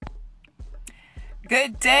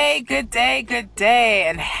Good day, good day, good day,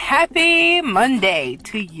 and happy Monday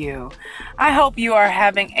to you. I hope you are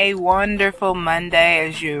having a wonderful Monday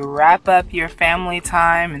as you wrap up your family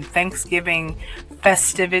time and Thanksgiving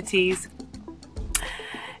festivities,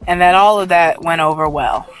 and that all of that went over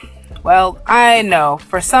well. Well, I know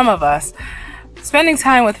for some of us, spending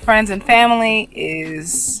time with friends and family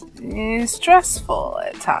is stressful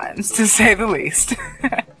at times, to say the least.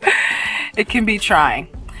 It can be trying.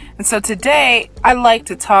 And so today, I'd like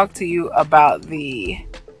to talk to you about the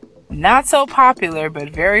not so popular but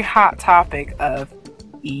very hot topic of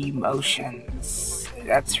emotions.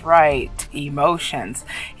 That's right, emotions.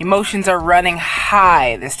 Emotions are running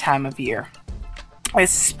high this time of year,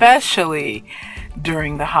 especially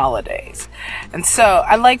during the holidays. And so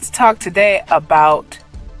I'd like to talk today about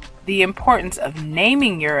the importance of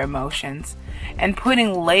naming your emotions and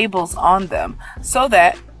putting labels on them so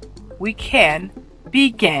that we can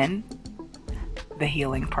begin the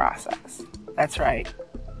healing process. That's right,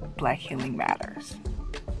 Black Healing Matters.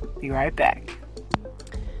 Be right back.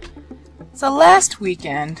 So last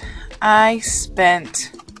weekend, I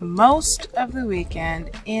spent most of the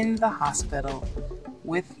weekend in the hospital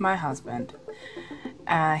with my husband.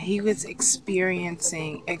 He was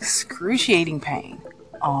experiencing excruciating pain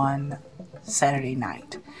on Saturday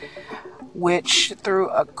night, which through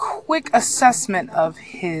a quick assessment of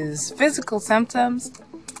his physical symptoms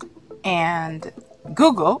and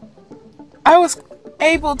Google, I was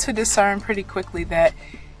able to discern pretty quickly that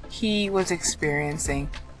he was experiencing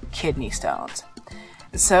kidney stones.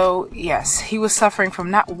 So yes, he was suffering from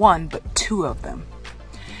not one, but two of them.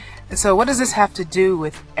 And so what does this have to do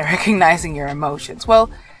with recognizing your emotions? Well,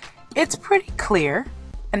 it's pretty clear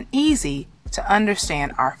and easy to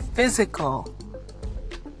understand our physical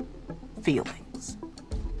feelings.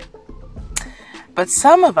 But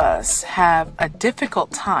some of us have a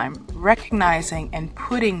difficult time recognizing and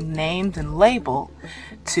putting names and label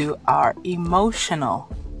to our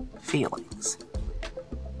emotional feelings.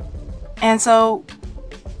 And so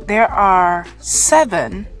there are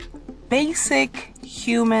 7 basic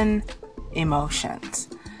human emotions.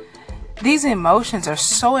 These emotions are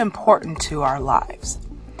so important to our lives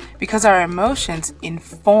because our emotions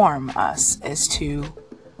inform us as to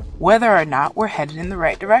whether or not we're headed in the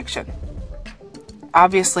right direction.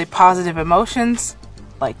 Obviously, positive emotions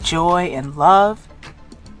like joy and love,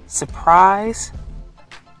 surprise,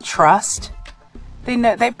 trust,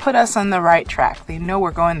 they put us on the right track. They know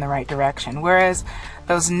we're going the right direction. Whereas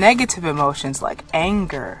those negative emotions like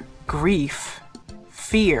anger, grief,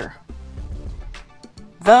 fear,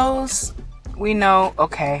 those we know,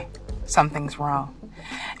 okay, something's wrong.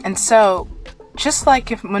 And so, just like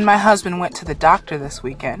when my husband went to the doctor this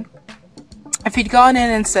weekend, if he'd gone in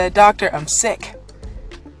and said, "Doctor, I'm sick,"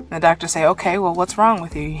 and the doctor say, "Okay, well, what's wrong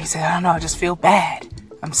with you?" He said, "I don't know, I just feel bad.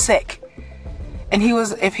 I'm sick." And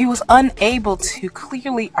if he was unable to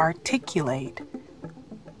clearly articulate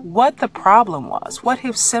what the problem was, what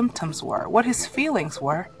his symptoms were, what his feelings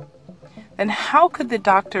were, then how could the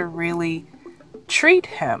doctor really treat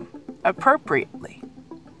him appropriately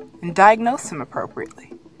and diagnose him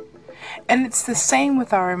appropriately? And it's the same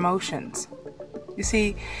with our emotions. You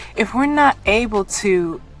see, if we're not able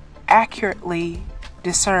to accurately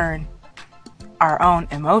discern our own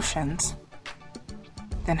emotions,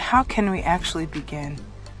 then how can we actually begin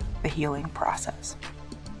the healing process?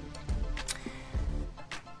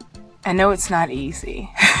 I know it's not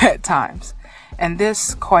easy at times, and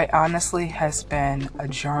this, quite honestly, has been a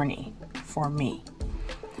journey for me.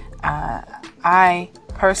 I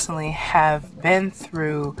personally have been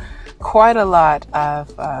through quite a lot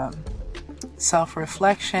of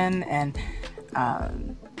self-reflection and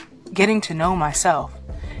getting to know myself.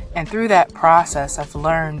 And through that process, I've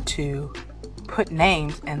learned to put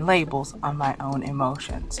names and labels on my own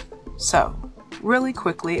emotions. So, really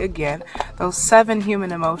quickly, again, those 7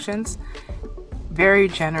 human emotions, very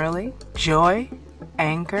generally: joy,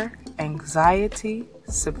 anger, anxiety,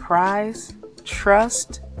 surprise,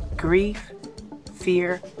 trust, grief,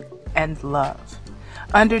 fear, and love.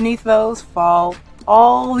 Underneath those fall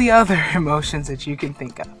all the other emotions that you can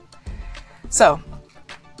think of. So,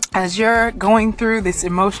 as you're going through this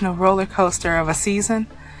emotional roller coaster of a season,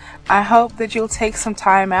 I hope that you'll take some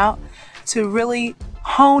time out to really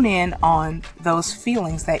hone in on those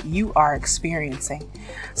feelings that you are experiencing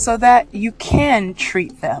so that you can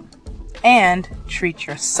treat them and treat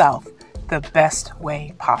yourself the best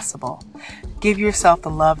way possible. Give yourself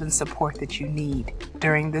the love and support that you need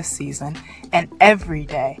during this season and every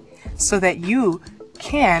day so that you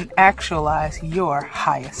can actualize your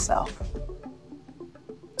highest self.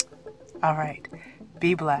 All right,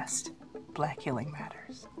 be blessed. Black Healing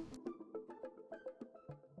Matters.